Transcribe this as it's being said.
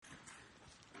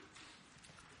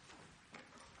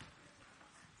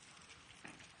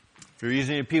If you're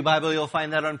using a Pew Bible, you'll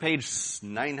find that on page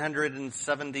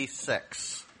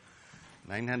 976.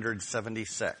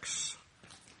 976.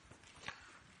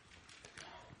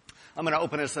 I'm going to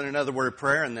open us in another word of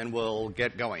prayer, and then we'll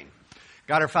get going.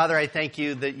 God our Father, I thank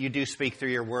you that you do speak through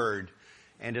your word,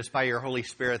 and it's by your Holy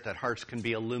Spirit that hearts can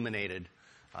be illuminated,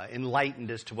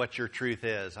 enlightened as to what your truth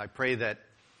is. I pray that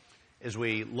as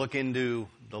we look into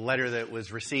the letter that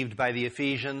was received by the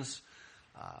Ephesians,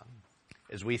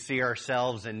 as we see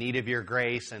ourselves in need of your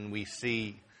grace, and we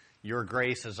see your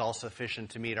grace is all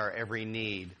sufficient to meet our every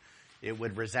need, it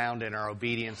would resound in our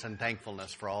obedience and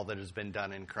thankfulness for all that has been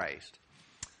done in Christ.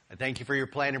 I thank you for your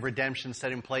plan of redemption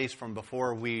set in place from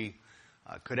before we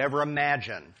could ever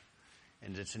imagine.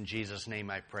 And it's in Jesus'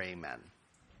 name I pray, amen.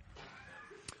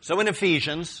 So in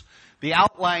Ephesians, the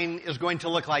outline is going to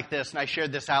look like this, and I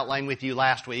shared this outline with you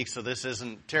last week, so this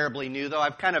isn't terribly new, though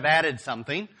I've kind of added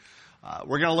something.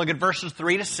 We're going to look at verses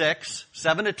 3 to 6,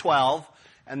 7 to 12,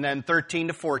 and then 13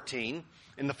 to 14.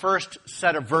 In the first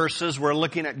set of verses, we're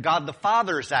looking at God the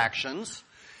Father's actions.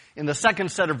 In the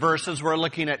second set of verses, we're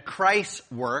looking at Christ's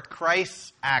work,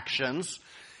 Christ's actions.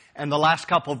 And the last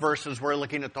couple of verses, we're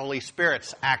looking at the Holy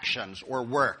Spirit's actions or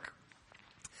work.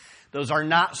 Those are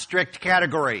not strict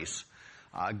categories.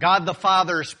 God the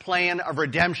Father's plan of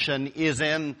redemption is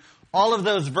in all of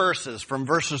those verses, from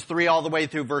verses 3 all the way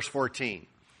through verse 14.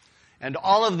 And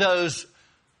all of those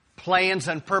plans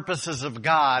and purposes of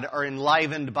God are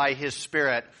enlivened by His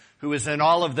Spirit, who is in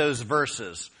all of those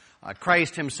verses.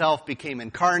 Christ Himself became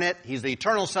incarnate. He's the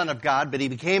eternal Son of God, but He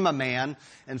became a man,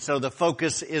 and so the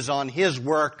focus is on His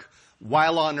work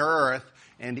while on earth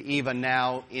and even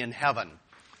now in heaven.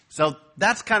 So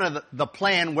that's kind of the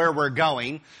plan where we're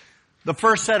going. The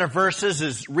first set of verses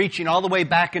is reaching all the way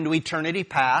back into eternity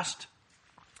past.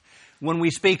 When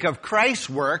we speak of Christ's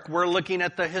work, we're looking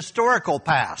at the historical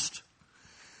past.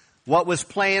 What was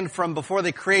planned from before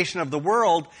the creation of the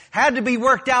world had to be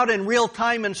worked out in real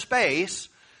time and space.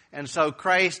 And so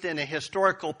Christ, in a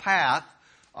historical past,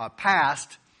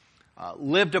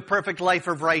 lived a perfect life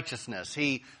of righteousness.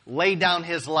 He laid down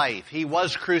His life. He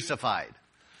was crucified.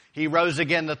 He rose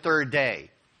again the third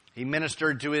day. He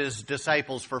ministered to His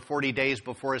disciples for 40 days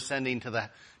before ascending to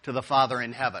the Father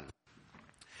in heaven.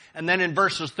 And then in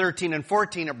verses 13 and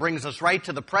 14, it brings us right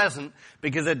to the present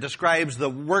because it describes the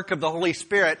work of the Holy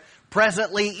Spirit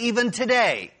presently, even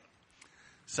today.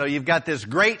 So you've got this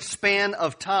great span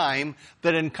of time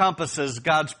that encompasses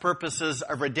God's purposes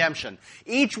of redemption.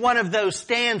 Each one of those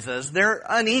stanzas, they're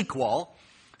unequal.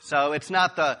 So it's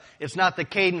not the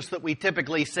cadence that we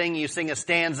typically sing. You sing a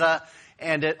stanza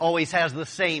and it always has the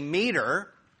same meter.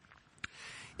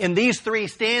 In these three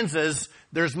stanzas,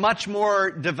 there's much more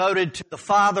devoted to the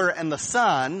Father and the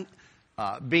Son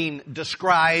being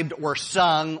described or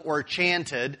sung or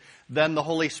chanted than the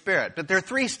Holy Spirit. But there are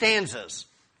three stanzas.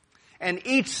 And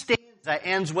each stanza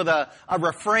ends with a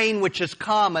refrain which is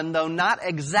common, though not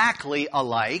exactly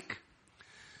alike.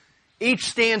 Each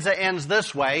stanza ends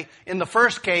this way. In the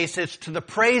first case, it's to the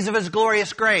praise of His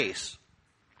glorious grace.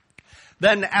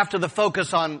 Then after the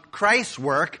focus on Christ's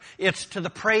work, it's to the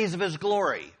praise of His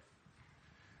glory.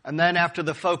 And then after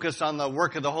the focus on the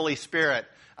work of the Holy Spirit,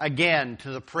 again to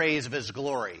the praise of His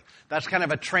glory. That's kind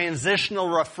of a transitional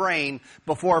refrain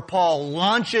before Paul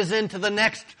launches into the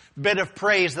next bit of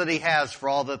praise that he has for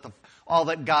all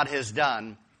that God has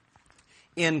done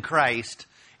in Christ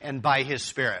and by His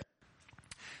Spirit.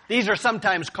 These are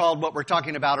sometimes called, what we're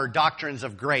talking about, are doctrines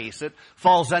of grace. It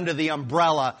falls under the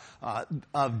umbrella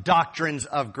of doctrines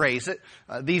of grace.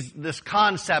 This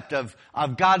concept of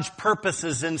God's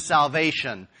purposes in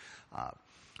salvation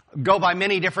go by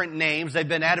many different names. They've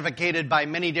been advocated by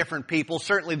many different people,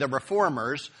 certainly the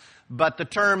Reformers. But the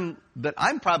term that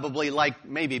I'm probably like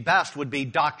maybe best would be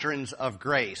doctrines of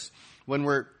grace. When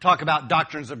we're talking about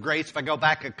doctrines of grace, if I go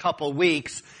back a couple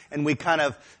weeks and we kind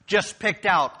of just picked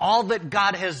out all that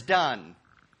God has done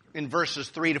in verses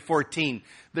 3 to 14,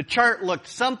 the chart looked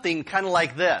something kind of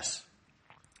like this.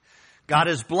 God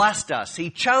has blessed us.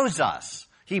 He chose us.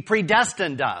 He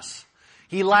predestined us.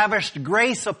 He lavished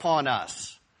grace upon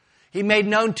us. He made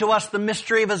known to us the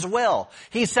mystery of His will.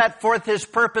 He set forth His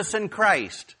purpose in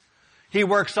Christ. He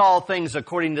works all things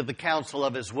according to the counsel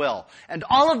of His will. And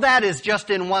all of that is just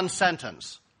in one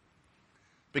sentence.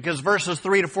 Because verses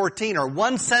 3 to 14 are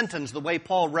one sentence the way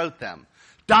Paul wrote them.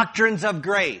 Doctrines of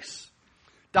grace.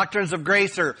 Doctrines of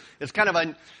grace it's kind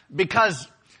of because,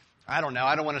 I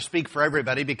don't want to speak for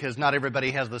everybody because not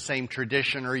everybody has the same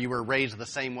tradition or you were raised the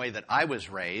same way that I was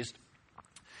raised.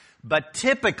 But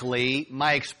typically,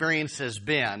 my experience has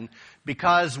been,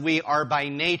 because we are by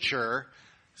nature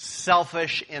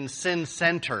selfish and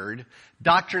sin-centered,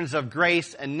 doctrines of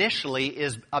grace initially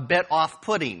is a bit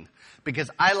off-putting,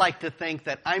 because I like to think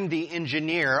that I'm the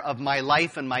engineer of my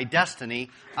life and my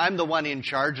destiny. I'm the one in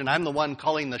charge, and I'm the one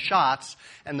calling the shots.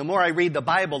 And the more I read the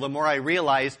Bible, the more I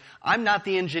realize I'm not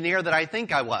the engineer that I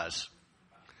think I was.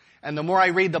 And the more I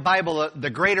read the Bible,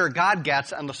 the greater God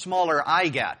gets and the smaller I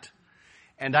get.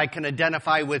 And I can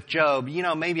identify with Job,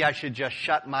 maybe I should just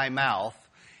shut my mouth,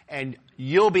 and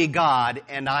you'll be God,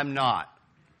 and I'm not.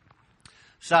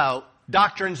 So,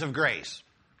 doctrines of grace.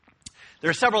 There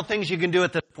are several things you can do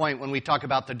at this point when we talk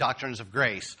about the doctrines of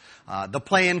grace. The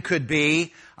plan could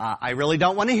be, I really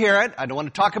don't want to hear it. I don't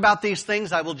want to talk about these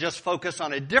things. I will just focus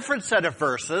on a different set of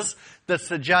verses that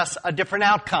suggests a different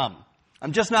outcome.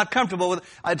 I'm just not comfortable with it.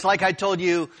 It's like I told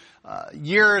you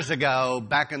years ago,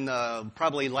 back in the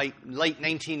probably late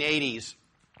 1980s,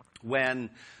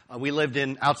 when we lived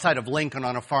outside of Lincoln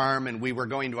on a farm, and we were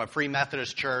going to a Free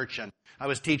Methodist church, and I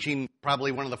was teaching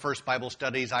probably one of the first Bible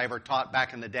studies I ever taught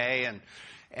back in the day,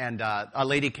 and a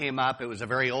lady came up. It was a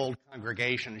very old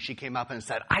congregation, and she came up and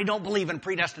said, "I don't believe in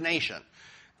predestination." And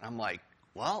I'm like,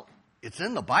 well, it's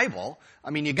in the Bible.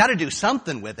 I mean, you got to do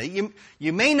something with it.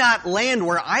 You may not land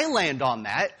where I land on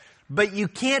that, but you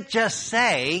can't just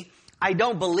say, I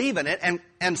don't believe in it,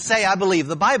 and say I believe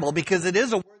the Bible, because it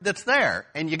is a word that's there,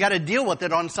 and you got to deal with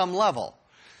it on some level.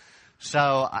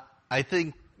 So I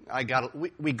think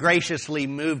we graciously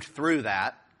moved through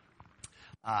that.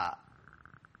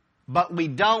 But we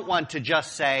don't want to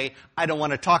just say, I don't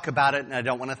want to talk about it and I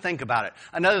don't want to think about it.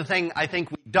 Another thing I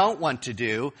think we don't want to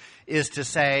do is to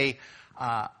say,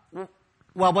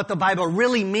 what the Bible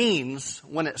really means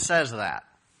when it says that.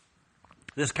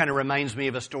 This kind of reminds me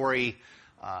of a story.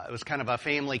 It was kind of a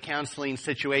family counseling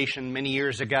situation many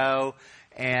years ago,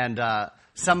 and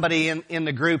somebody in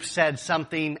the group said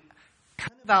something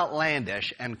kind of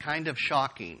outlandish and kind of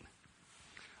shocking.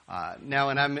 Now,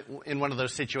 when I'm in one of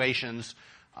those situations,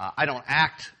 I don't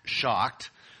act shocked,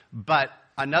 but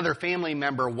another family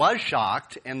member was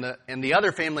shocked, and the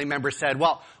other family member said,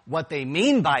 well, what they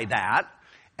mean by that,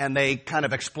 and they kind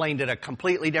of explained it a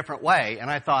completely different way. And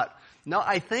I thought, no,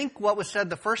 I think what was said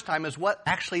the first time is what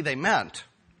actually they meant.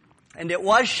 And it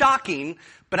was shocking,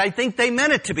 but I think they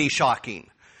meant it to be shocking.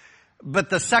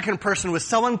 But the second person was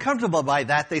so uncomfortable by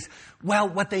that, they said, well,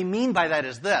 what they mean by that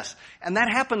is this. And that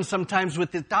happens sometimes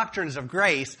with the doctrines of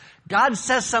grace. God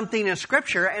says something in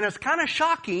Scripture, and it's kind of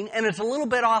shocking, and it's a little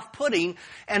bit off-putting.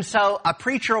 And so a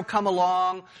preacher will come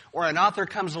along, or an author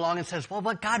comes along and says, well,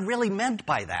 what God really meant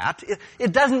by that,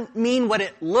 it doesn't mean what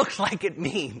it looks like it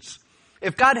means.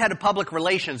 If God had a public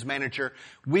relations manager,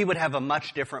 we would have a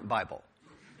much different Bible.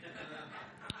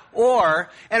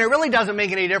 And it really doesn't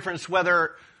make any difference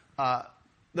whether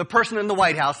the person in the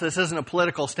White House, this isn't a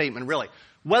political statement really,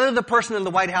 whether the person in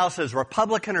the White House is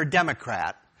Republican or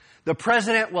Democrat, the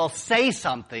president will say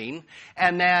something,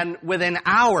 and then within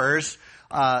hours,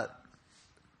 a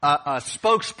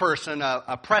spokesperson,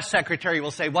 a press secretary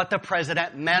will say what the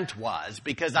president meant was,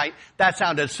 because that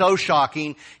sounded so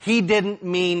shocking. He didn't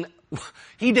mean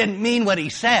what he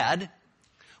said.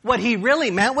 What he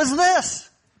really meant was this.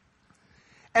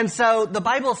 And so the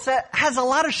Bible has a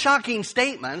lot of shocking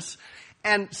statements,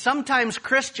 and sometimes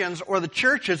Christians or the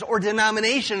churches or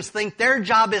denominations think their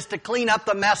job is to clean up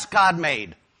the mess God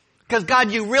made. Because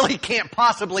God, you really can't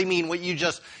possibly mean what you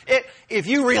just... If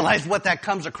you realize what that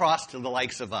comes across to the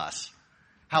likes of us,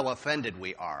 how offended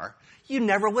we are, you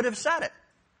never would have said it.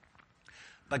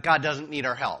 But God doesn't need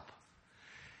our help.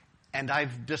 And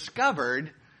I've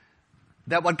discovered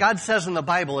that what God says in the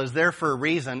Bible is there for a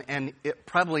reason, and it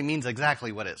probably means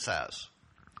exactly what it says.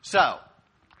 So,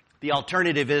 the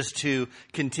alternative is to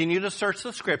continue to search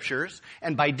the Scriptures,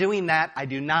 and by doing that, I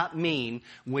do not mean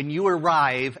when you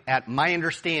arrive at my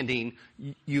understanding,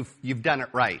 you've done it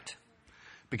right.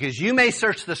 Because you may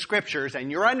search the Scriptures,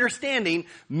 and your understanding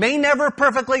may never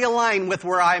perfectly align with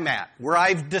where I'm at, where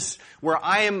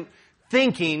I am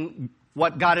thinking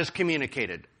what God has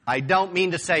communicated. I don't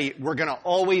mean to say we're going to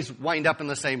always wind up in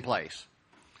the same place.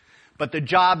 But the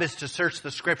job is to search the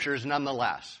Scriptures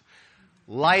nonetheless.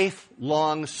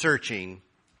 Lifelong searching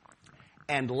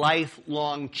and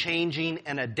lifelong changing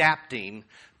and adapting,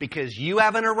 because you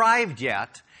haven't arrived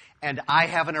yet and I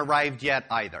haven't arrived yet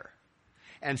either.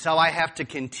 And so I have to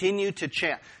continue to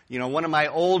change. One of my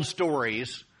old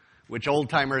stories, which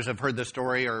old-timers have heard the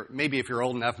story, or maybe if you're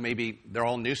old enough, maybe they're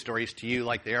all new stories to you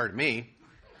like they are to me.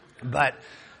 But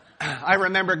I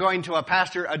remember going to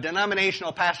a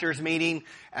denominational pastor's meeting,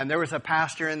 and there was a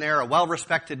pastor in there, a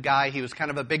well-respected guy. He was kind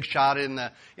of a big shot in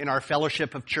our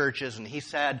fellowship of churches, and he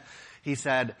said,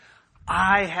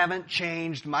 I haven't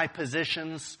changed my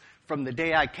positions from the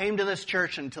day I came to this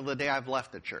church until the day I've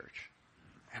left the church.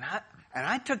 And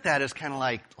I took that as kind of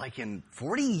like in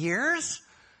 40 years?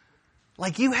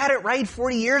 Like you had it right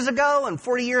 40 years ago, and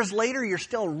 40 years later you're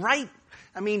still right?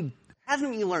 I mean,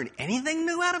 hasn't you learned anything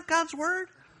new out of God's Word?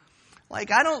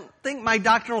 Like, I don't think my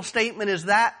doctrinal statement is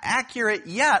that accurate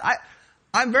yet.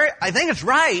 I think it's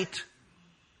right,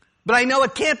 but I know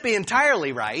it can't be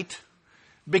entirely right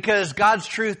because God's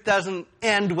truth doesn't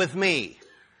end with me.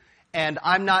 And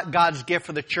I'm not God's gift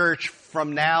for the church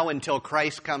from now until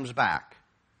Christ comes back.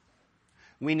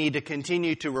 We need to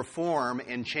continue to reform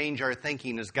and change our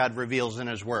thinking as God reveals in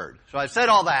His Word. So I've said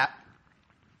all that.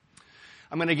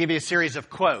 I'm going to give you a series of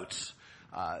quotes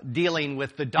dealing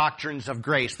with the doctrines of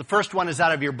grace. The first one is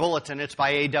out of your bulletin. It's by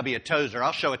A.W. Tozer.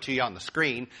 I'll show it to you on the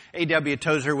screen. A.W.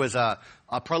 Tozer was a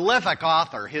prolific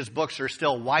author. His books are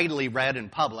still widely read and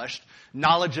published.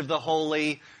 Knowledge of the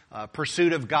Holy,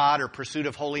 Pursuit of God, or Pursuit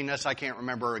of Holiness. I can't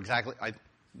remember exactly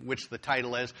which the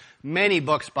title is. Many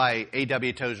books by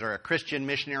A.W. Tozer, a Christian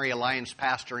Missionary Alliance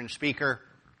pastor and speaker.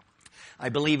 I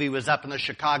believe he was up in the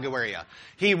Chicago area.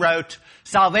 He wrote,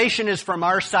 "Salvation is from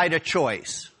our side a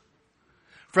choice.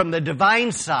 From the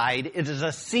divine side, it is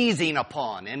a seizing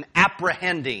upon, an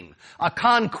apprehending, a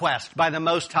conquest by the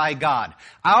Most High God.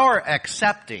 Our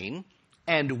accepting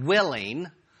and willing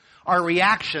are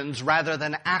reactions rather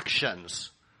than actions.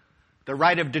 The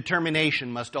right of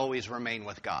determination must always remain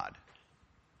with God."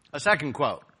 A second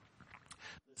quote.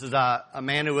 This is a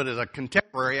man who was a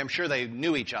contemporary. I'm sure they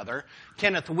knew each other.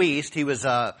 Kenneth Wuest. He was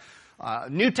a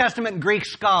New Testament and Greek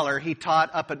scholar. He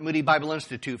taught up at Moody Bible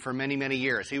Institute for many, many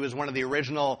years. He was one of the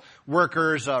original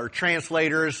workers or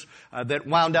translators that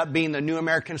wound up being the New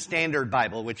American Standard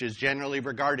Bible, which is generally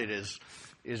regarded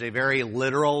as a very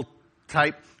literal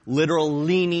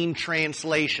leaning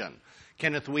translation.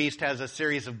 Kenneth Wuest has a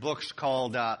series of books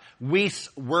called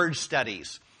Wuest's Word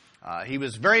Studies. He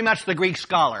was very much the Greek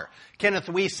scholar. Kenneth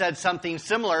Wuest said something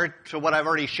similar to what I've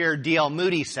already shared D.L.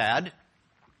 Moody said.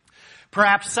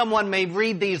 Perhaps someone may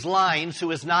read these lines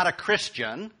who is not a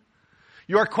Christian.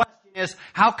 Your question is,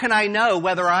 how can I know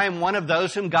whether I am one of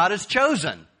those whom God has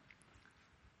chosen?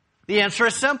 The answer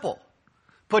is simple.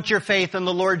 Put your faith in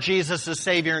the Lord Jesus as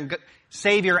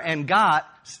Savior and God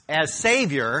as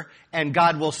Savior, and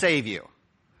God will save you.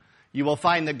 You will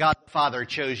find that God the Father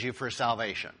chose you for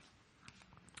salvation.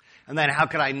 And then how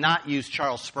could I not use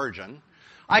Charles Spurgeon?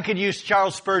 I could use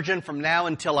Charles Spurgeon from now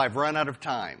until I've run out of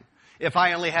time. If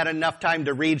I only had enough time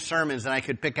to read sermons and I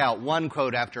could pick out one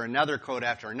quote after another quote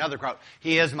after another quote.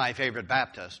 He is my favorite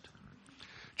Baptist.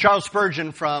 Charles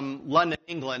Spurgeon from London,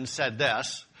 England said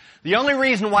this: "The only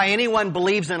reason why anyone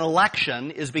believes in election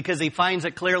is because he finds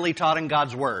it clearly taught in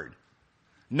God's Word.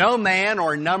 No man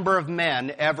or number of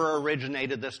men ever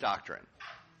originated this doctrine."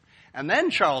 And then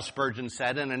Charles Spurgeon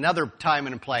said in another time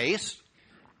and place,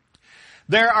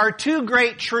 "There are two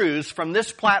great truths from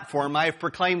this platform I have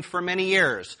proclaimed for many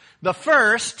years. The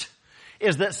first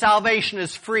is that salvation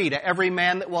is free to every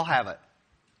man that will have it.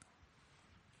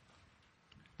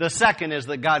 The second is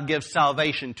that God gives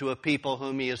salvation to a people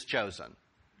whom He has chosen.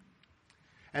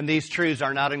 And these truths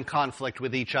are not in conflict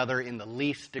with each other in the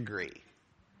least degree."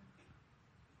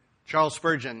 Charles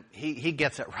Spurgeon, he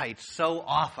gets it right so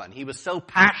often. He was so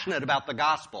passionate about the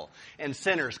gospel and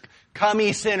sinners. Come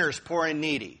ye sinners, poor and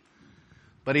needy.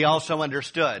 But he also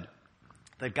understood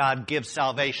that God gives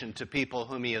salvation to people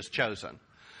whom He has chosen.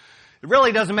 It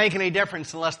really doesn't make any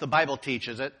difference unless the Bible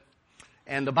teaches it.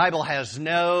 And the Bible has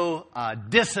no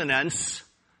dissonance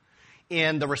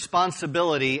in the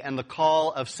responsibility and the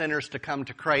call of sinners to come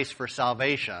to Christ for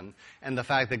salvation and the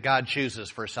fact that God chooses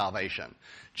for salvation.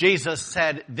 Jesus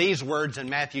said these words in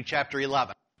Matthew chapter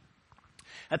 11.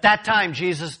 At that time,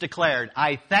 Jesus declared,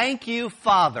 "I thank you,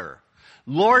 Father,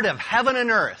 Lord of heaven and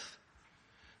earth,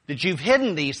 that you've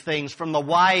hidden these things from the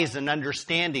wise and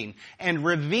understanding and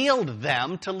revealed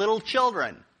them to little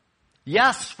children.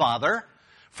 Yes, Father,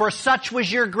 for such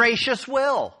was your gracious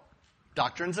will."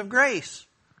 Doctrines of grace.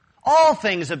 "All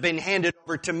things have been handed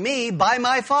over to me by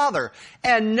my Father,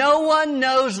 and no one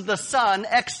knows the Son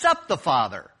except the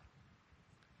Father.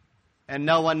 And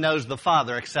no one knows the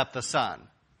Father except the Son,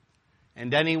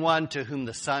 and anyone to whom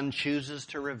the Son chooses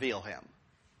to reveal Him."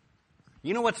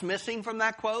 You know what's missing from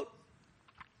that quote?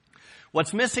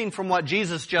 What's missing from what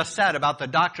Jesus just said about the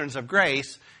doctrines of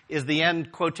grace is the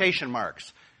end quotation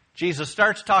marks. Jesus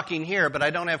starts talking here, but I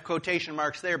don't have quotation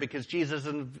marks there because Jesus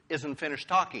isn't finished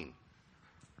talking.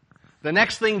 The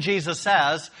next thing Jesus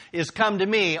says is, "Come to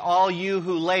me, all you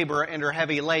who labor and are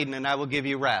heavy laden, and I will give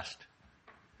you rest.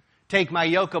 Take my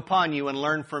yoke upon you and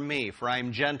learn from me, for I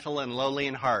am gentle and lowly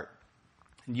in heart,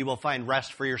 You will find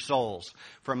rest for your souls.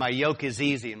 For my yoke is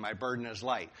easy and my burden is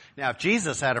light. Now, if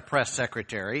Jesus had a press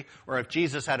secretary, or if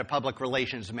Jesus had a public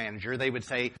relations manager, they would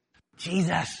say,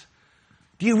 Jesus,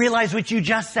 do you realize what you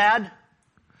just said?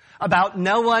 About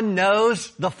no one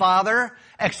knows the Father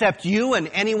except you and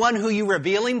anyone who you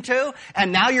reveal him to?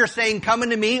 And now you're saying, come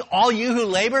unto me, all you who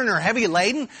labor and are heavy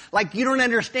laden? Like you don't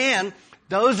understand.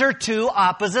 Those are two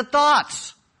opposite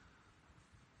thoughts.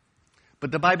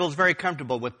 But the Bible is very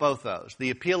comfortable with both those. The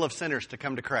appeal of sinners to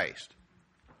come to Christ.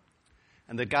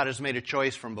 And that God has made a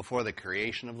choice from before the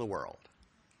creation of the world.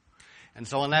 And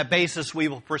so on that basis, we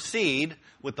will proceed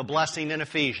with the blessing in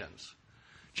Ephesians.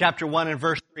 Chapter 1 and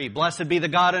verse 3. Blessed be the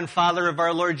God and Father of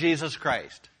our Lord Jesus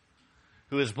Christ,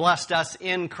 who has blessed us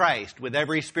in Christ with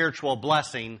every spiritual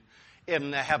blessing in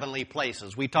the heavenly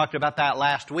places. We talked about that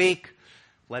last week.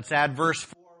 Let's add verse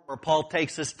 4. Where Paul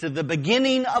takes us to the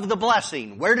beginning of the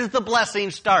blessing. Where does the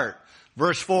blessing start?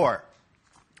 Verse 4.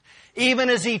 Even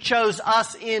as he chose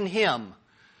us in him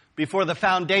before the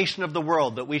foundation of the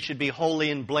world, that we should be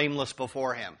holy and blameless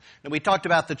before him. Now we talked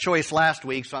about the choice last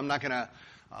week, so I'm not going to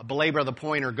belabor the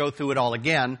point or go through it all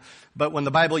again. But when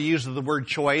the Bible uses the word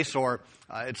choice, or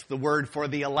it's the word for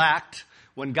the elect,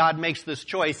 when God makes this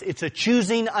choice, it's a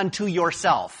choosing unto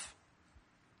yourself.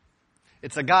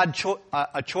 It's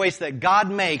a choice that God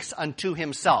makes unto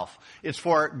himself. It's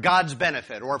for God's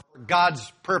benefit or for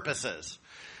God's purposes.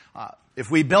 If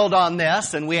we build on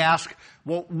this and we ask,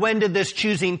 well, when did this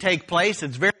choosing take place?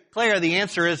 It's very clear. The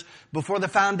answer is before the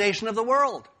foundation of the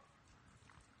world.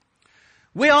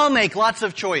 We all make lots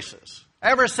of choices.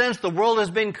 Ever since the world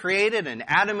has been created and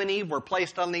Adam and Eve were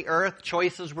placed on the earth,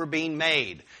 choices were being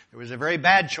made. There was a very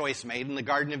bad choice made in the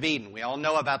Garden of Eden. We all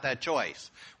know about that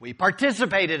choice. We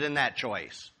participated in that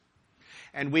choice.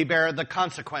 And we bear the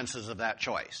consequences of that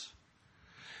choice.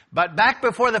 But back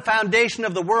before the foundation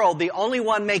of the world, the only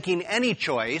one making any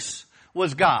choice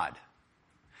was God.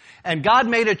 And God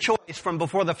made a choice from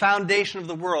before the foundation of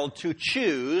the world to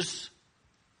choose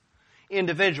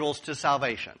individuals to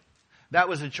salvation. That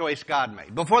was a choice God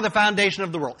made before the foundation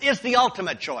of the world. It's the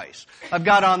ultimate choice. I've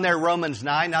got on there Romans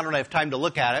 9. I don't have time to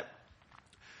look at it.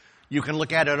 You can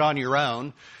look at it on your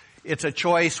own. It's a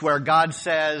choice where God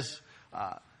says,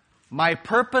 my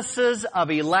purposes of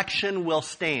election will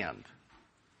stand.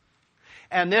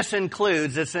 And this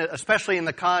includes, especially in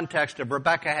the context of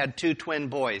Rebekah had two twin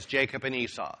boys, Jacob and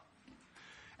Esau.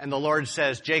 And the Lord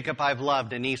says, Jacob I've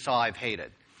loved and Esau I've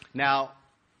hated. Now,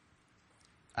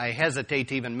 I hesitate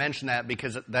to even mention that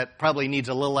because that probably needs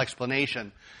a little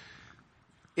explanation.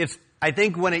 I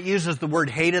think when it uses the word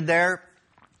hated there,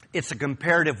 it's a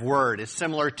comparative word. It's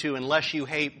similar to unless you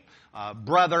hate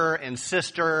brother and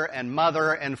sister and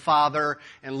mother and father,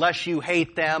 unless you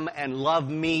hate them and love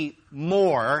me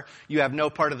more, you have no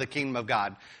part of the kingdom of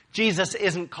God. Jesus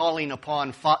isn't calling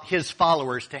upon his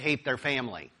followers to hate their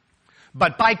family.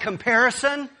 But by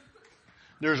comparison,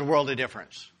 there's a world of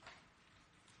difference.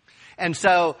 And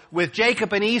so, with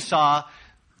Jacob and Esau,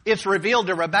 it's revealed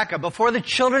to Rebekah before the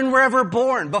children were ever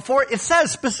born. Before, it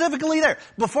says specifically there,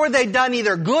 before they'd done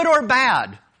either good or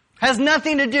bad. Has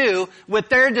nothing to do with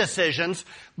their decisions,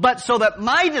 but so that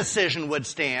my decision would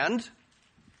stand,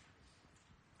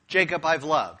 Jacob I've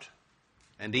loved,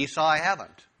 and Esau I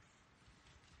haven't.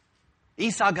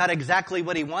 Esau got exactly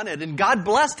what he wanted, and God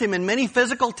blessed him in many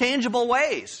physical, tangible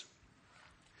ways.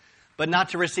 But not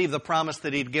to receive the promise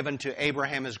that he'd given to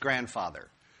Abraham his grandfather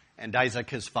and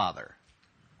Isaac his father.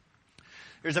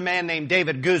 There's a man named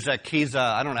David Guzik. He's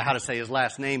I don't know how to say his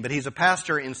last name, but he's a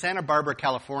pastor in Santa Barbara,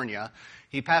 California.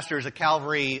 He pastors a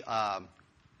Calvary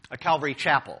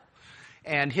chapel.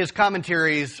 And his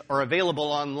commentaries are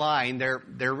available online.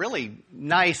 They're really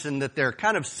nice in that they're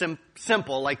kind of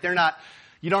simple. Like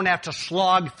you don't have to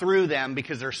slog through them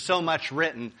because there's so much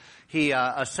written. He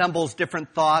assembles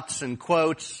different thoughts and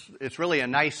quotes. It's really a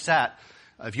nice set.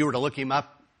 If you were to look him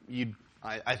up,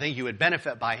 I think you would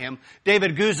benefit by him.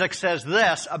 David Guzik says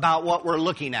this about what we're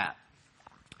looking at.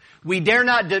 We dare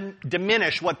not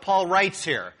diminish what Paul writes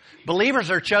here. Believers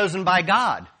are chosen by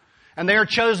God. And they are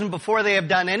chosen before they have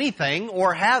done anything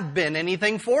or have been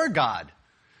anything for God.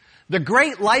 The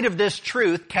great light of this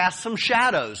truth casts some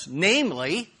shadows,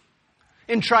 namely,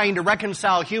 in trying to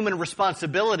reconcile human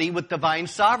responsibility with divine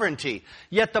sovereignty.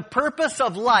 Yet the purpose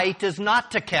of light is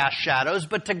not to cast shadows,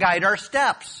 but to guide our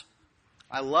steps.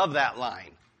 I love that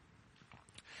line.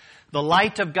 The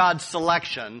light of God's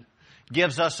selection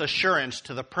gives us assurance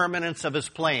to the permanence of his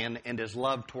plan and his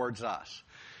love towards us.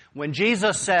 When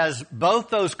Jesus says both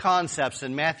those concepts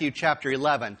in Matthew chapter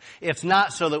 11, it's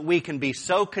not so that we can be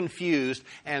so confused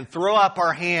and throw up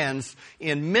our hands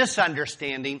in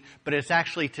misunderstanding, but it's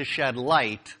actually to shed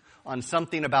light on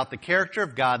something about the character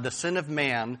of God, the sin of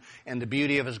man, and the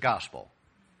beauty of his gospel.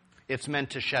 It's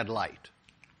meant to shed light.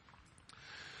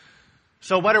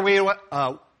 So what are we,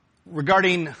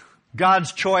 regarding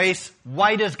God's choice,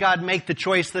 why does God make the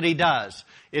choice that he does?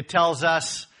 It tells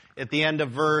us at the end of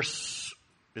verse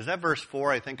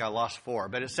 4? I think I lost 4.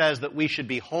 But it says that we should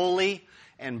be holy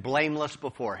and blameless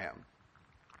before him.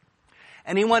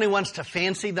 Anyone who wants to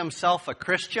fancy themselves a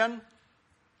Christian,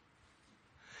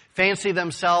 fancy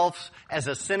themselves as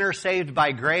a sinner saved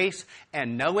by grace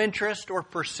and no interest or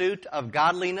pursuit of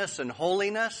godliness and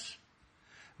holiness,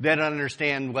 they don't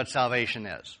understand what salvation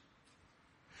is.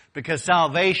 Because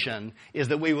salvation is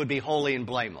that we would be holy and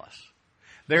blameless.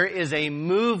 There is a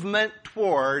movement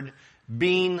toward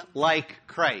being like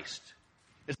Christ.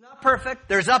 It's not perfect.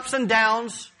 There's ups and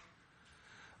downs.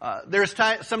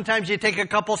 Sometimes you take a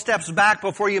couple steps back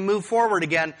before you move forward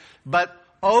again. But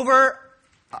over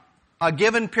a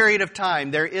given period of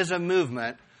time, there is a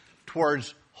movement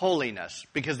towards holiness,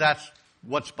 because that's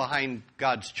what's behind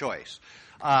God's choice.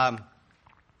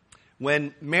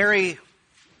 When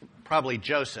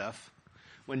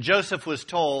Joseph was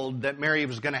told that Mary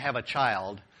was going to have a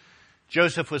child,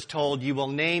 Joseph was told, "You will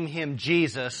name him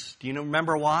Jesus." Do you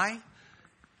remember why?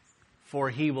 For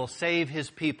he will save his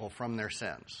people from their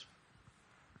sins.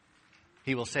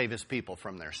 He will save his people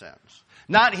from their sins.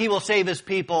 Not he will save his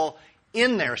people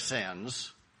in their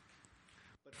sins,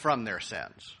 but from their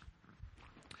sins.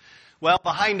 Well,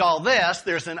 behind all this,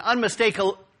 there's an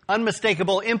unmistakable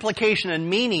implication and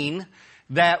meaning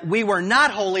that we were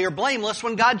not holy or blameless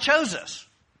when God chose us.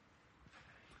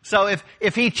 So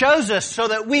if he chose us so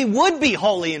that we would be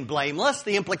holy and blameless,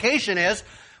 the implication is,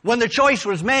 when the choice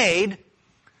was made,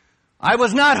 I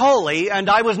was not holy and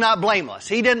I was not blameless.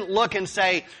 He didn't look and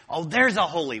say, "Oh, there's a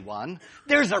holy one.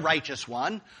 There's a righteous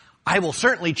one. I will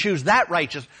certainly choose that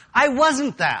righteous." I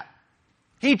wasn't that.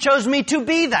 He chose me to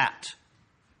be that.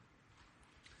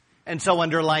 And so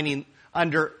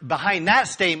behind that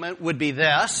statement would be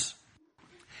this: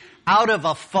 out of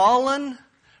a fallen,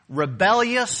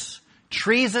 rebellious,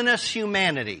 treasonous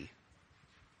humanity,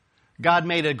 God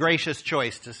made a gracious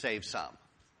choice to save some.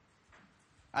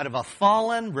 Out of a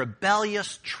fallen,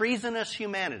 rebellious, treasonous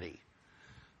humanity,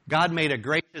 God made a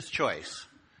gracious choice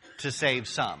to save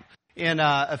some. In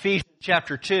Ephesians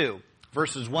chapter 2,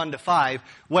 verses 1 to 5,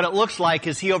 what it looks like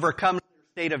is he overcomes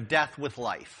the state of death with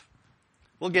life.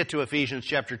 We'll get to Ephesians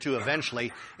chapter 2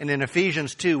 eventually. And in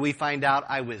Ephesians 2, we find out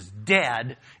I was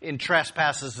dead in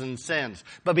trespasses and sins.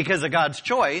 But because of God's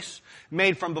choice,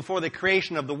 made from before the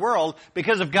creation of the world,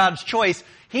 because of God's choice,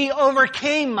 he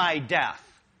overcame my death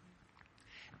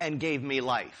and gave me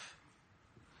life.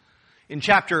 In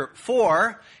chapter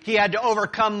 4, he had to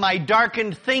overcome my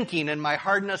darkened thinking and my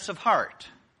hardness of heart.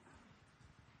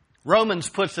 Romans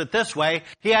puts it this way: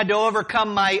 he had to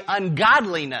overcome my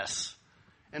ungodliness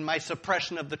and my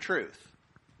suppression of the truth.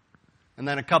 And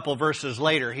then a couple verses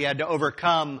later, he had to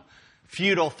overcome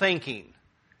futile thinking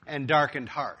and darkened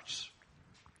hearts.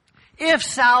 If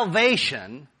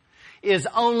salvation is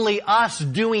only us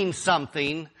doing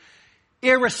something,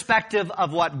 irrespective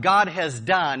of what God has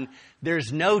done,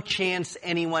 there's no chance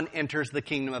anyone enters the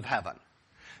kingdom of heaven.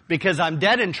 Because I'm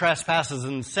dead in trespasses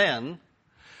and sin.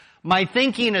 My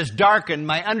thinking is darkened.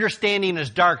 My understanding is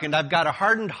darkened. I've got a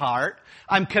hardened heart.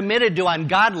 I'm committed to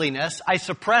ungodliness. I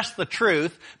suppress the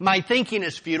truth. My thinking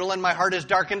is futile and my heart is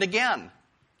darkened again.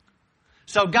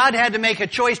 So God had to make a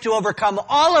choice to overcome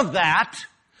all of that,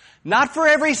 not for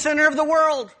every sinner of the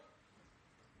world,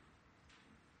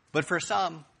 but for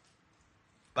some,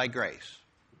 by grace.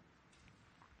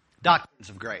 Doctrines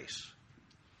of grace.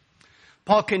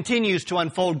 Paul continues to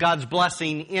unfold God's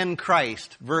blessing in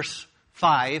Christ. Verse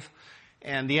 5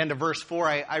 and the end of verse 4,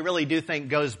 I really do think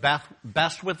goes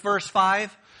best with verse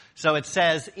 5. So it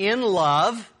says, "In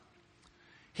love,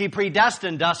 he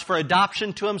predestined us for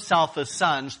adoption to himself as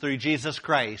sons through Jesus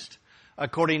Christ,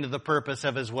 according to the purpose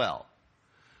of his will."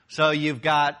 So you've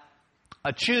got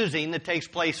a choosing that takes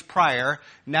place prior.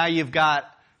 Now you've got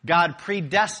God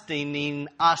predestining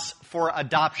us for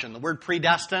adoption. The word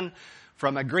predestined,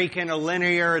 from a Greek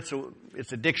interlinear,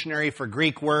 it's a dictionary for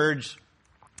Greek words.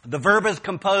 The verb is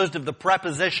composed of the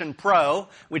preposition pro,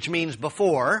 which means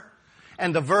before,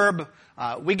 and the verb,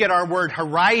 we get our word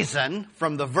horizon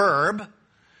from the verb,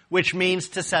 which means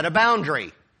to set a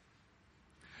boundary.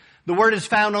 The word is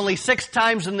found only 6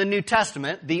 times in the New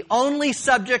Testament. The only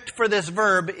subject for this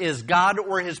verb is God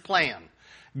or his plan.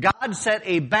 God set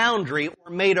a boundary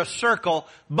or made a circle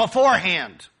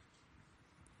beforehand.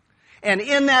 And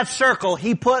in that circle,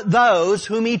 he put those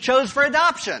whom he chose for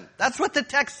adoption. That's what the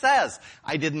text says.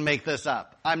 I didn't make this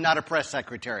up. I'm not a press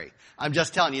secretary. I'm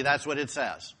just telling you that's what it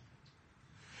says.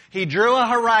 He drew a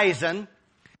horizon,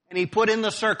 and he put in the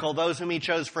circle those whom he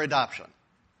chose for adoption.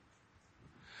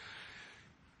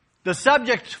 The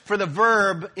subject for the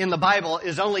verb in the Bible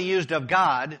is only used of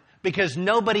God because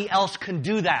nobody else can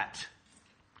do that.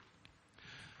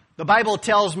 The Bible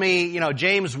tells me,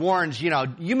 James warns,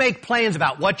 you make plans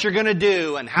about what you're going to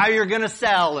do and how you're going to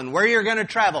sell and where you're going to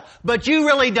travel. But you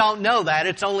really don't know that.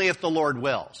 It's only if the Lord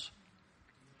wills.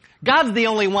 God's the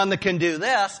only one that can do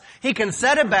this. He can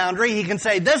set a boundary. He can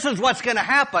say, this is what's going to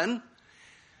happen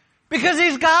because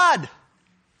He's God.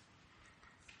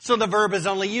 So the verb is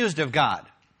only used of God.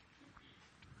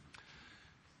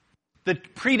 The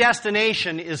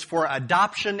predestination is for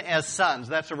adoption as sons.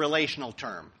 That's a relational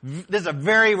term. This is a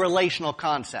very relational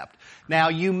concept. Now,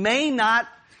 you may not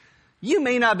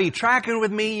be tracking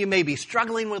with me. You may be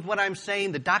struggling with what I'm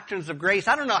saying. The doctrines of grace,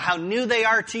 I don't know how new they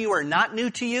are to you or not new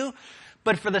to you.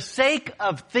 But for the sake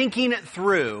of thinking it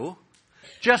through,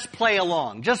 just play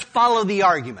along. Just follow the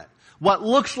argument. What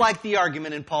looks like the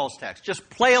argument in Paul's text.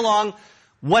 Just play along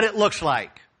what it looks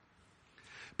like.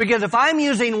 Because if I'm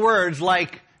using words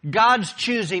like God's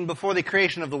choosing before the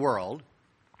creation of the world,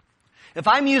 if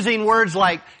I'm using words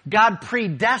like God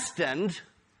predestined,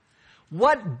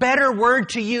 what better word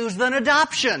to use than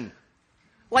adoption?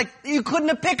 Like, you couldn't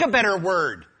have picked a better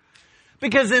word.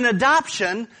 Because in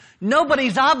adoption,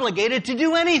 nobody's obligated to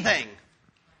do anything.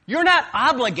 You're not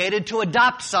obligated to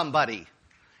adopt somebody.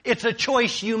 It's a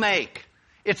choice you make.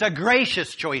 It's a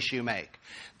gracious choice you make.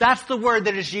 That's the word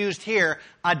that is used here,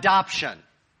 adoption.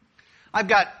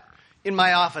 In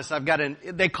my office,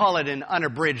 they call it an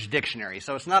unabridged dictionary.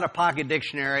 So it's not a pocket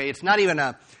dictionary. It's not even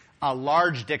a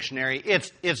large dictionary.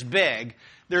 It's big.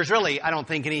 There's really, I don't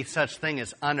think, any such thing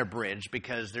as unabridged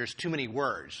because there's too many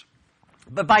words.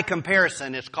 But by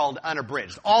comparison, it's called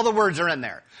unabridged. All the words are in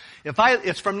there.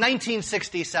 It's from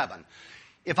 1967.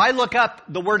 If I look up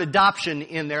the word adoption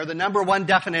in there, the number one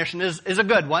definition is a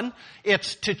good one.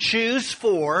 It's to choose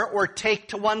for or take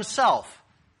to oneself.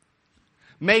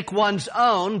 Make one's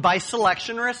own by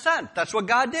selection or assent. That's what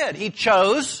God did. He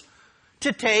chose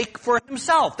to take for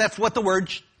Himself. That's what the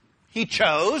word He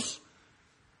chose.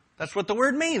 That's what the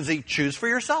word means. You choose for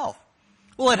yourself.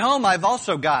 Well, at home, I've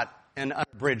also got an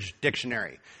unabridged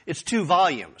dictionary. It's 2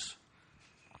 volumes.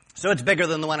 So it's bigger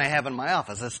than the one I have in my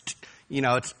office. It's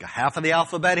half of the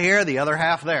alphabet here, the other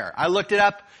half there. I looked it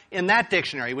up in that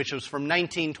dictionary, which was from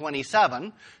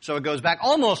 1927, so it goes back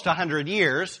almost 100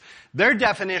 years. Their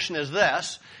definition is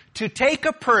this: to take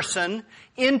a person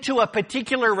into a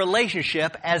particular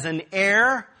relationship as an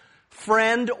heir,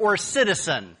 friend, or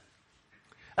citizen,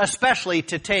 especially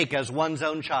to take as one's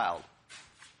own child.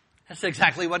 That's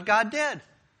exactly what God did.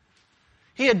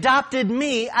 He adopted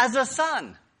me as a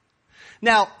son.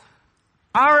 Now,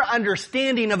 our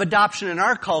understanding of adoption in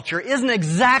our culture isn't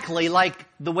exactly like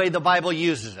the way the Bible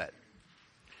uses it.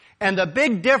 And the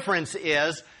big difference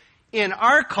is, in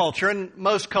our culture, and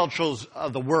most cultures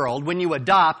of the world, when you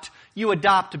adopt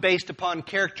based upon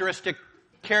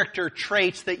character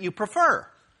traits that you prefer.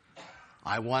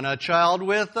 I want a child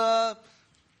with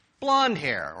blonde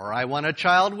hair, or I want a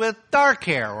child with dark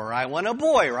hair, or I want a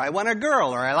boy, or I want a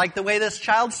girl, or I like the way this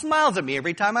child smiles at me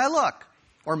every time I look.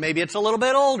 Or maybe it's a little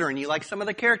bit older and you like some of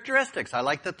the characteristics. I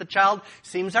like that the child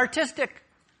seems artistic.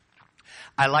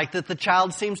 I like that the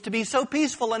child seems to be so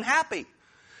peaceful and happy.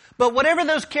 But whatever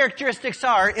those characteristics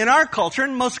are, in our culture,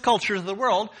 and most cultures of the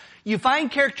world, you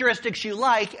find characteristics you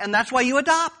like, and that's why you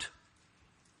adopt.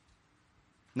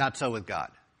 Not so with God.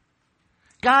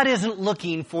 God isn't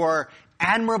looking for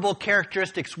admirable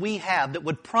characteristics we have that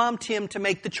would prompt Him to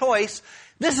make the choice.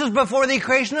 This is before the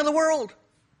creation of the world.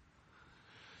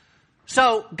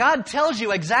 So God tells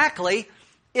you exactly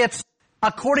it's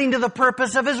according to the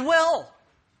purpose of His will.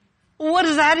 What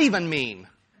does that even mean?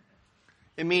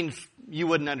 It means you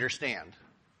wouldn't understand.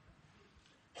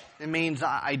 It means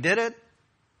I did it.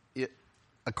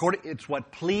 It's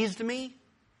what pleased me,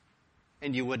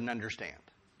 and you wouldn't understand.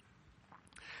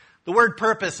 The word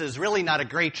purpose is really not a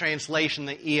great translation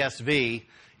in the ESV.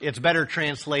 It's better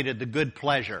translated the good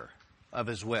pleasure of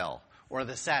His will, or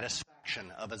the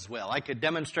satisfaction of His will. I could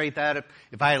demonstrate that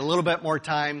if I had a little bit more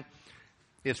time.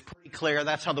 It's pretty clear.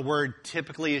 That's how the word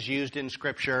typically is used in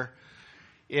Scripture.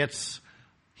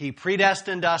 He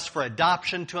predestined us for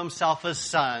adoption to Himself as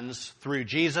sons through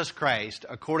Jesus Christ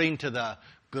according to the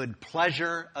good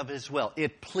pleasure of His will.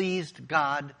 It pleased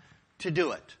God to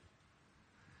do it.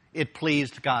 It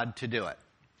pleased God to do it.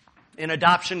 In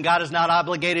adoption, God is not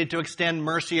obligated to extend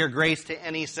mercy or grace to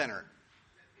any sinner.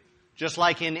 Just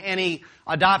like in any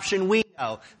adoption we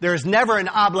know, there's never an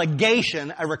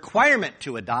obligation, a requirement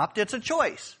to adopt. It's a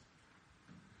choice.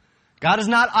 God is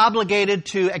not obligated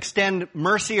to extend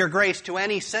mercy or grace to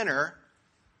any sinner,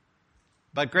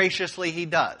 but graciously He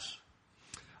does.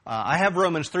 I have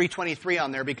Romans 3:23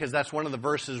 on there because that's one of the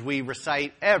verses we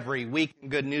recite every week in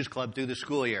Good News Club through the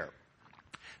school year.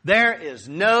 There is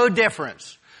no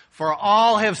difference, for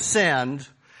all have sinned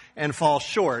and fall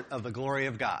short of the glory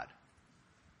of God.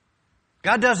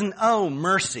 God doesn't owe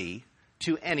mercy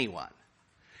to anyone.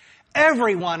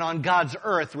 Everyone on God's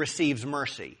earth receives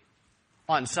mercy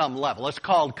on some level. It's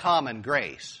called common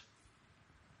grace.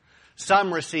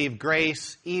 Some receive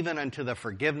grace even unto the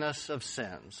forgiveness of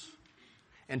sins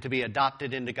and to be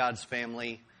adopted into God's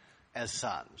family as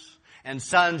sons. And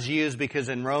sons used because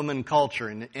in Roman culture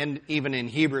and even in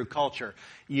Hebrew culture,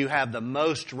 you have the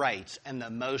most rights and the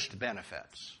most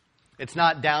benefits. It's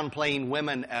not downplaying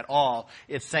women at all.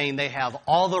 It's saying they have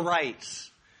all the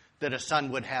rights that a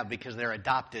son would have because they're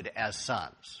adopted as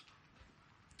sons.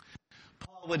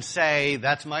 Paul would say,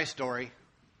 that's my story.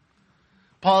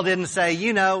 Paul didn't say,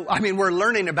 we're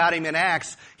learning about him in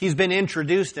Acts. He's been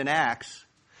introduced in Acts.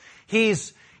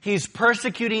 He's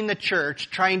persecuting the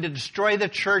church, trying to destroy the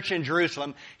church in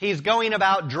Jerusalem. He's going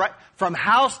about from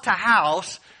house to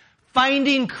house,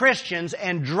 finding Christians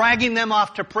and dragging them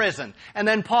off to prison. And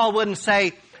then Paul wouldn't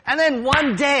say, and then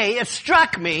one day it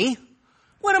struck me,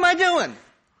 what am I doing?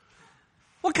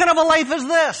 What kind of a life is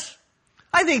this?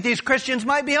 I think these Christians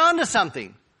might be onto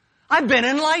something. I've been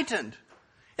enlightened.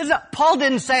 Paul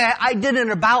didn't say I did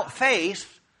an about face.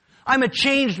 I've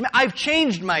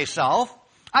changed myself.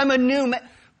 I'm a new man.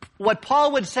 What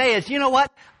Paul would say is, you know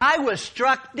what? I was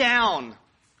struck down.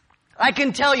 I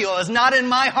can tell you it was not in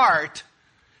my heart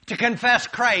to confess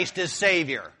Christ as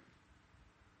Savior.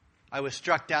 I was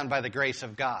struck down by the grace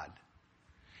of God.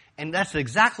 And that's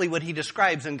exactly what he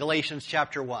describes in Galatians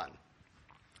chapter 1.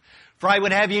 For I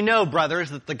would have you know, brothers,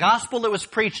 that the gospel that was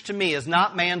preached to me is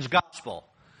not man's gospel.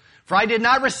 For I did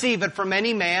not receive it from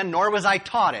any man, nor was I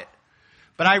taught it.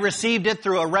 But I received it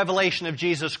through a revelation of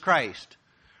Jesus Christ.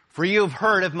 For you have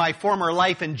heard of my former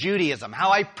life in Judaism,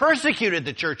 how I persecuted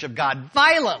the church of God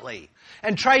violently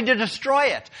and tried to destroy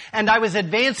it. And I was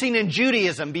advancing in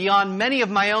Judaism beyond many of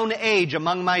my own age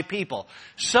among my people.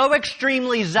 So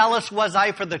extremely zealous was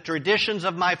I for the traditions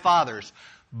of my fathers.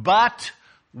 But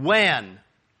when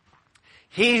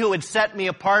He who had set me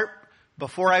apart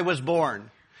before I was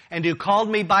born, and who called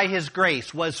me by His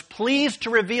grace, was pleased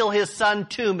to reveal His Son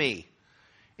to me,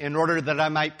 in order that I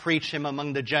might preach Him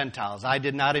among the Gentiles, I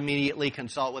did not immediately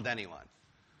consult with anyone.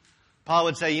 Paul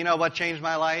would say, you know what changed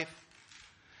my life?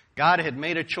 God had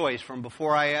made a choice from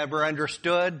before I ever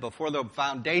understood, before the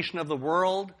foundation of the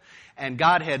world, and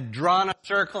God had drawn a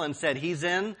circle and said, He's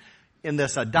in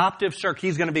this adoptive circle.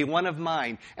 He's going to be one of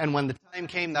mine. And when the time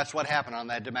came, that's what happened on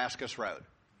that Damascus road.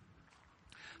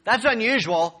 That's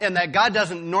unusual in that God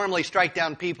doesn't normally strike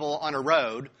down people on a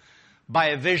road by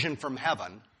a vision from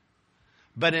heaven.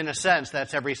 But in a sense,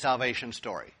 that's every salvation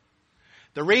story.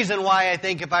 The reason why I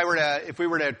think if we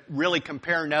were to really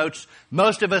compare notes,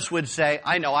 most of us would say,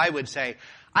 I would say,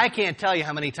 I can't tell you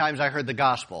how many times I heard the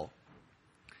gospel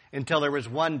until there was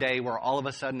one day where all of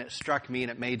a sudden it struck me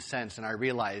and it made sense and I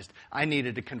realized I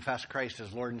needed to confess Christ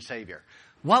as Lord and Savior.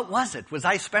 What was it? Was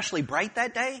I especially bright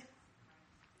that day?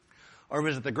 Or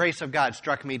was it the grace of God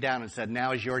struck me down and said,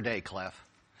 now is your day, Cliff.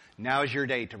 Now is your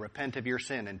day to repent of your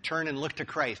sin and turn and look to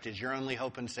Christ as your only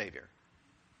hope and Savior.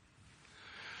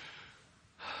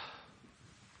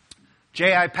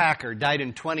 J.I. Packer died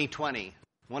in 2020,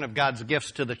 one of God's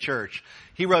gifts to the church.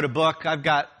 He wrote a book. I've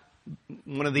got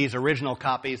one of these original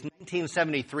copies.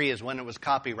 1973 is when it was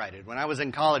copyrighted. When I was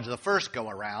in college the first go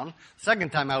around,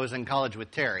 second time I was in college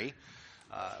with Terry,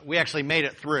 we actually made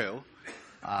it through.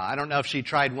 I don't know if she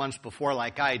tried once before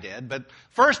like I did, but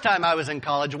first time I was in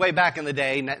college, way back in the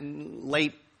day,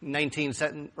 early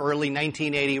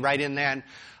 1980, right in then,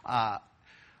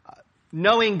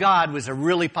 Knowing God was a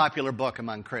really popular book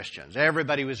among Christians.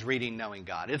 Everybody was reading Knowing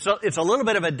God. It's a little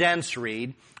bit of a dense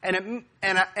read, and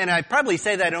I probably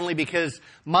say that only because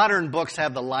modern books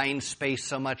have the line space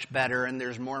so much better, and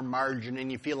there's more margin,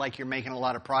 and you feel like you're making a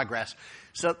lot of progress.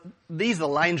 So the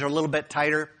lines are a little bit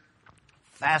tighter.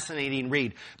 Fascinating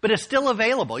read. But it's still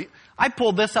available. I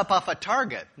pulled this up off of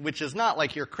Target, which is not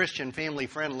like your Christian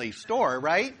family-friendly store,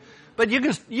 right? But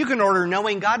you can order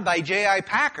Knowing God by J.I.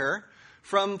 Packer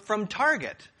from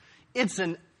Target. It's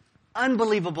an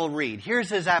unbelievable read. Here's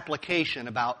his application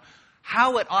about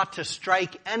how it ought to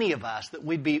strike any of us that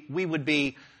we would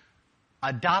be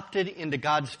adopted into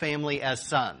God's family as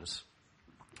sons.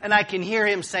 And I can hear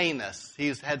him saying this.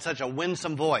 He's had such a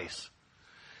winsome voice.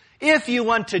 If you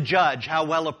want to judge how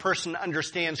well a person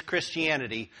understands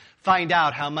Christianity, find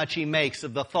out how much he makes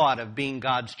of the thought of being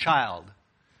God's child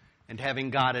and having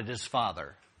God as his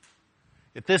Father.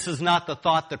 If this is not the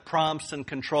thought that prompts and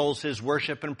controls his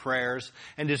worship and prayers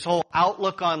and his whole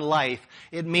outlook on life,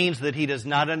 it means that he does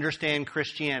not understand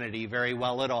Christianity very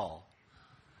well at all.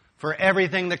 For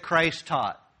everything that Christ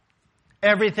taught,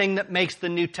 everything that makes the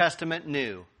New Testament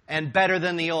new and better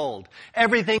than the Old,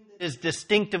 everything that is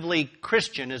distinctively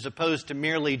Christian as opposed to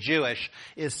merely Jewish,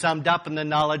 is summed up in the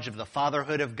knowledge of the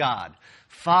fatherhood of God.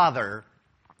 Father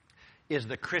is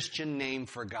the Christian name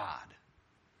for God.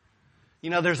 You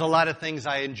know, there's a lot of things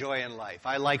I enjoy in life.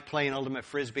 I like playing ultimate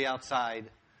frisbee outside.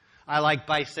 I like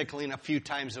bicycling a few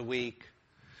times a week.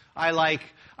 I like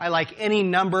any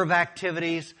number of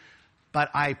activities,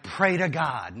 but I pray to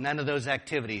God none of those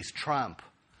activities trump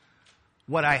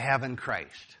what I have in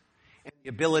Christ. And the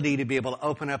ability to be able to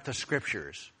open up the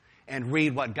Scriptures and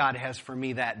read what God has for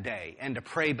me that day and to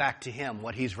pray back to Him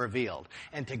what He's revealed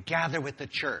and to gather with the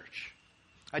church.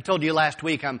 I told you last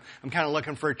week I'm kind of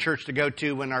looking for a church to go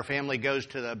to when our family goes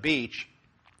to the beach.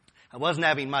 I wasn't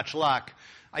having much luck.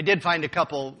 I did find a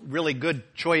couple really good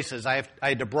choices. I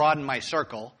had to broaden my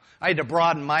circle. I had to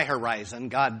broaden my horizon.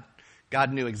 God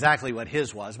knew exactly what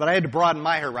His was, but I had to broaden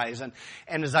my horizon.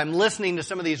 And as I'm listening to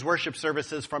some of these worship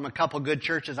services from a couple good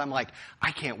churches, I'm like,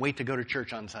 I can't wait to go to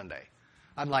church on Sunday.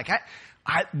 I'm like,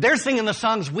 they're singing the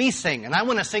songs we sing, and I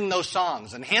want to sing those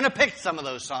songs. And Hannah picked some of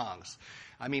those songs.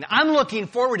 I mean, I'm looking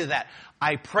forward to that.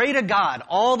 I pray to God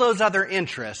all those other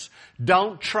interests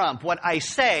don't trump what I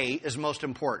say is most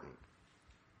important.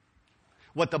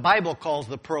 What the Bible calls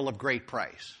the pearl of great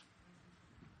price.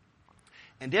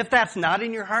 And if that's not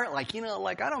in your heart, I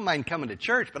don't mind coming to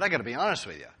church, but I got to be honest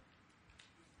with you.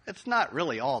 It's not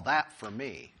really all that for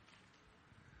me.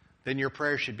 Then your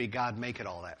prayer should be, God, make it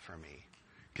all that for me.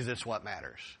 Because it's what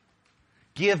matters.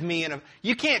 Give me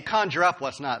you can't conjure up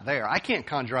what's not there. I can't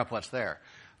conjure up what's there.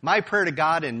 My prayer to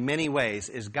God in many ways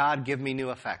is, God, give me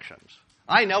new affections.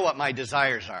 I know what my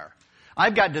desires are.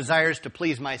 I've got desires to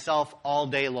please myself all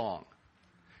day long.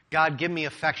 God, give me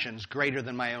affections greater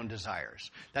than my own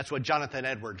desires. That's what Jonathan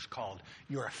Edwards called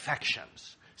your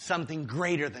affections. Something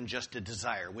greater than just a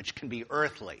desire, which can be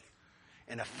earthly.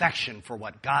 An affection for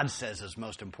what God says is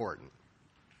most important.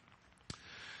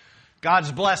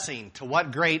 God's blessing, to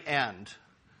what great end?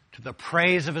 To the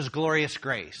praise of His glorious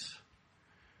grace,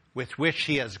 with which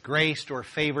He has graced or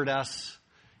favored us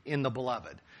in the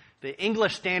Beloved. The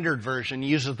English Standard Version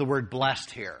uses the word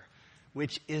blessed here,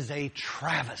 which is a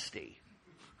travesty.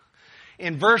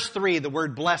 In verse 3, the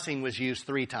word blessing was used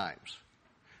 3 times.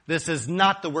 This is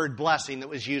not the word blessing that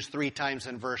was used 3 times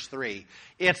in verse 3.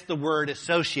 It's the word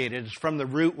associated. It's from the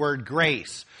root word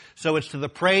grace. So it's to the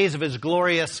praise of His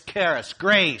glorious charis,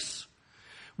 grace,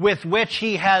 with which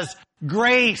He has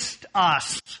graced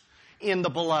us in the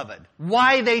Beloved.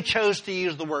 Why they chose to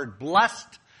use the word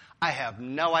blessed, I have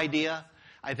no idea.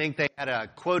 I think they had a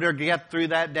quota to get through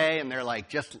that day, and they're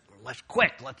like, let's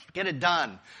get it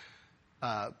done.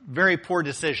 Very poor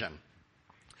decision.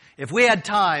 If we had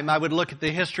time, I would look at the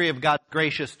history of God's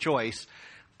gracious choice.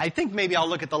 I think maybe I'll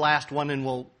look at the last one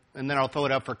and then I'll throw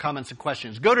it up for comments and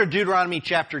questions. Go to Deuteronomy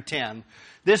chapter 10.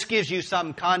 This gives you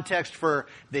some context for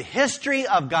the history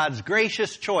of God's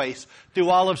gracious choice through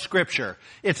all of Scripture.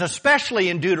 It's especially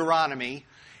in Deuteronomy,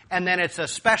 and then it's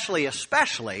especially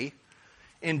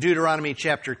in Deuteronomy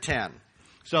chapter 10.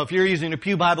 So if you're using a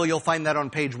Pew Bible, you'll find that on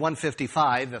page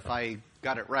 155, if I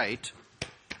got it right.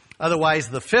 Otherwise,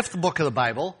 the 5th book of the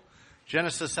Bible,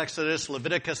 Genesis, Exodus,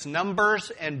 Leviticus,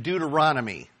 Numbers, and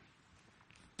Deuteronomy.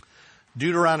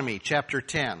 Deuteronomy chapter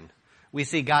 10. We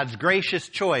see God's gracious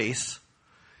choice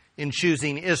in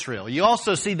choosing Israel. You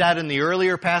also see that in the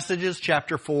earlier passages,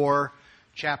 chapter 4,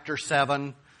 chapter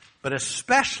 7, but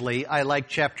especially I like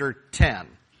chapter 10.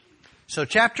 So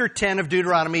chapter 10 of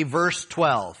Deuteronomy, verse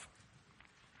 12.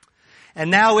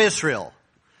 And now Israel,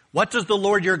 what does the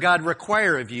Lord your God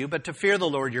require of you but to fear the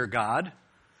Lord your God,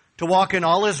 to walk in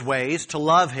all His ways, to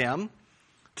love Him,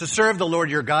 to serve the Lord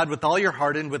your God with all your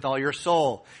heart and with all your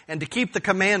soul, and to keep the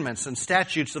commandments and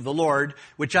statutes of the Lord,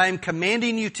 which I am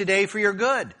commanding you today for your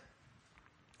good.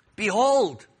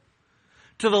 Behold,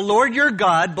 to the Lord your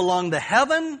God belong the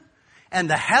heaven and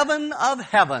the heaven of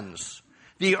heavens,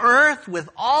 the earth with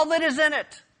all that is in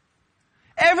it.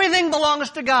 Everything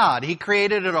belongs to God. He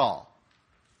created it all.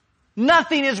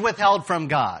 Nothing is withheld from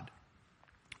God.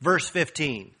 Verse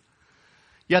 15.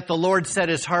 Yet the Lord set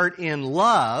His heart in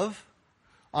love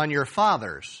on your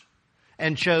fathers,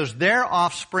 and chose their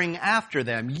offspring after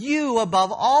them, you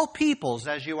above all peoples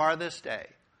as you are this day.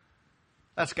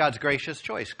 That's God's gracious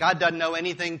choice. God doesn't owe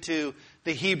anything to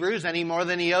the Hebrews any more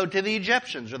than He owed to the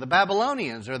Egyptians or the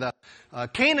Babylonians or the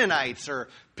Canaanites, or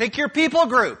pick your people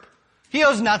group. He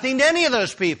owes nothing to any of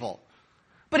those people.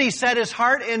 But he set his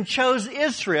heart and chose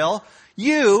Israel,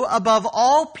 you above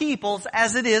all peoples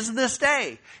as it is this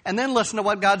day. And then listen to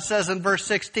what God says in verse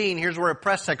 16. Here's where a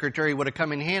press secretary would have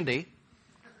come in handy.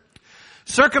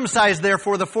 Circumcise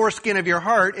therefore the foreskin of your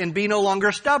heart and be no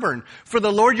longer stubborn. For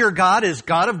the Lord your God is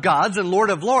God of gods and Lord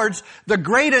of lords, the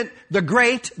great,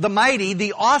 the mighty,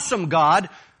 the awesome God,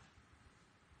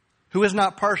 who is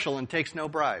not partial and takes no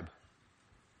bribe.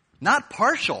 Not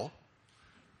partial?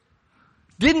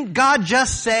 Didn't God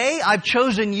just say, I've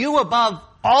chosen you above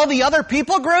all the other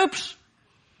people groups?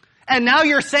 And now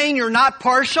you're saying you're not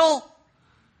partial?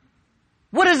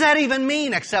 What does that even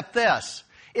mean except this?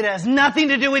 It has nothing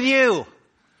to do with you.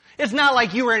 It's not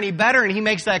like you were any better, and he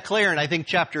makes that clear in, I think,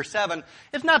 chapter 7.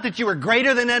 It's not that you were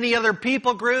greater than any other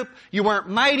people group. You weren't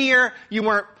mightier. You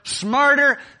weren't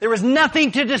smarter. There was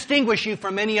nothing to distinguish you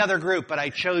from any other group, but I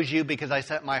chose you because I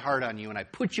set my heart on you, and I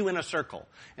put you in a circle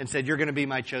and said, you're going to be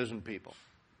my chosen people.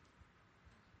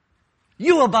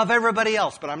 You above everybody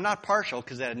else, but I'm not partial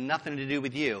because it had nothing to do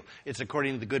with you. It's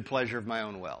according to the good pleasure of my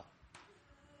own will.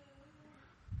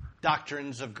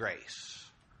 Doctrines of grace.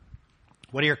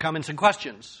 What are your comments and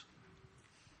questions?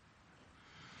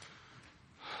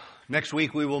 Next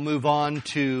week we will move on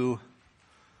to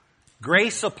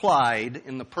grace applied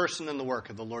in the person and the work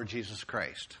of the Lord Jesus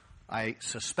Christ. I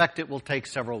suspect it will take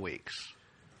several weeks.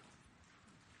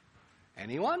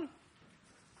 Anyone?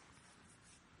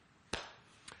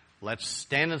 Let's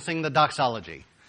stand and sing the doxology.